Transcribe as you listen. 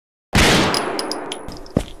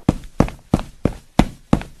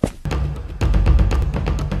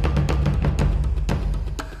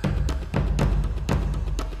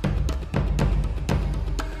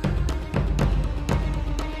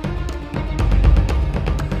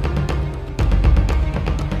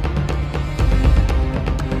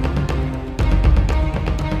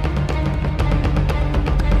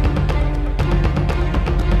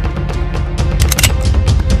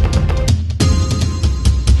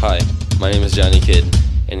my name is Johnny Kidd,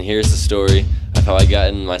 and here's the story of how I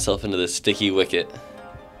got myself into this sticky wicket.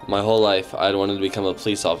 My whole life, I'd wanted to become a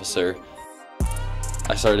police officer.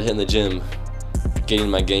 I started hitting the gym, getting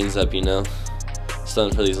my gains up, you know,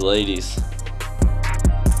 studying for these ladies.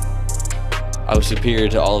 I was superior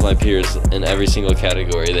to all of my peers in every single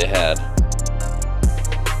category they had.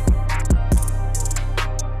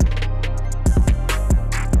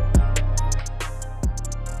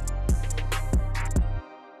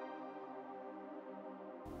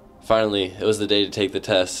 Finally, it was the day to take the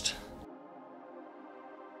test.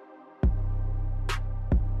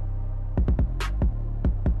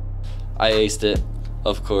 I aced it,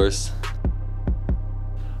 of course.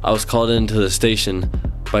 I was called into the station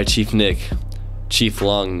by Chief Nick, Chief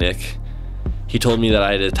Long Nick. He told me that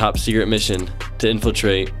I had a top secret mission to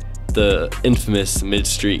infiltrate the infamous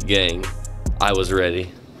Mid-Street gang. I was ready.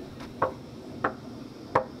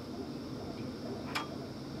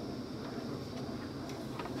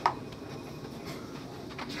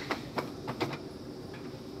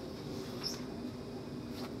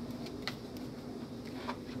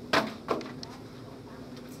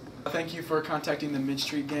 Thank you for contacting the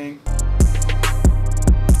Mid-Street gang.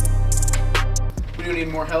 We do need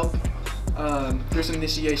more help. There's an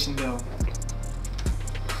initiation though.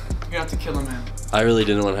 You're gonna have to kill a man. I really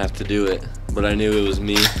didn't want to have to do it, but I knew it was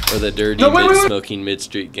me or the dirty, mid-smoking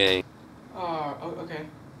Mid-Street gang. Oh, okay.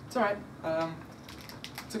 It's alright.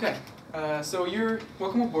 It's okay. So you're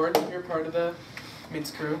welcome aboard. You're part of the Mids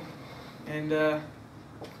crew. And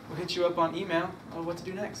we'll hit you up on email of what to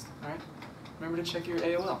do next, alright? Remember to check your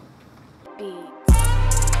AOL.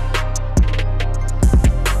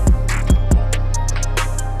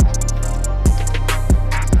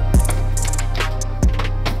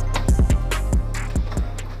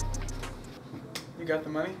 You got the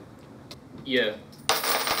money? Yeah.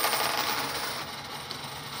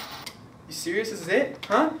 You serious? This is it?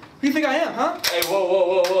 Huh? Who do you think I am, huh? Hey,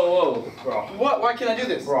 whoa, bro. What? Why can't I do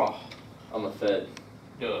this? Bro. I'm a Fed.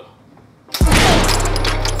 Duh.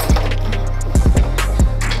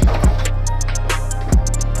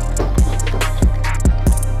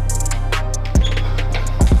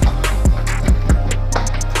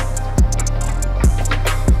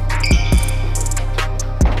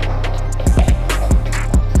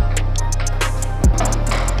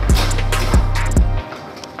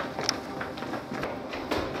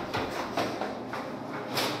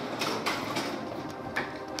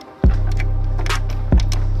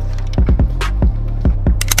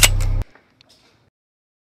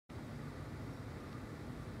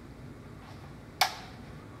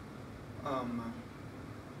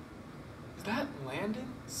 Is that Landon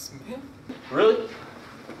Smith? Really?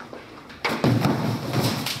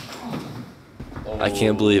 I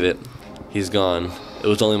can't believe it. He's gone. It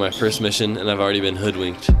was only my first mission and I've already been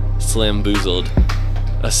hoodwinked, slamboozled,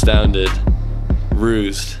 astounded,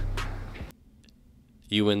 rused.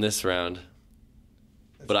 You win this round,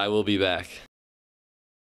 but I will be back.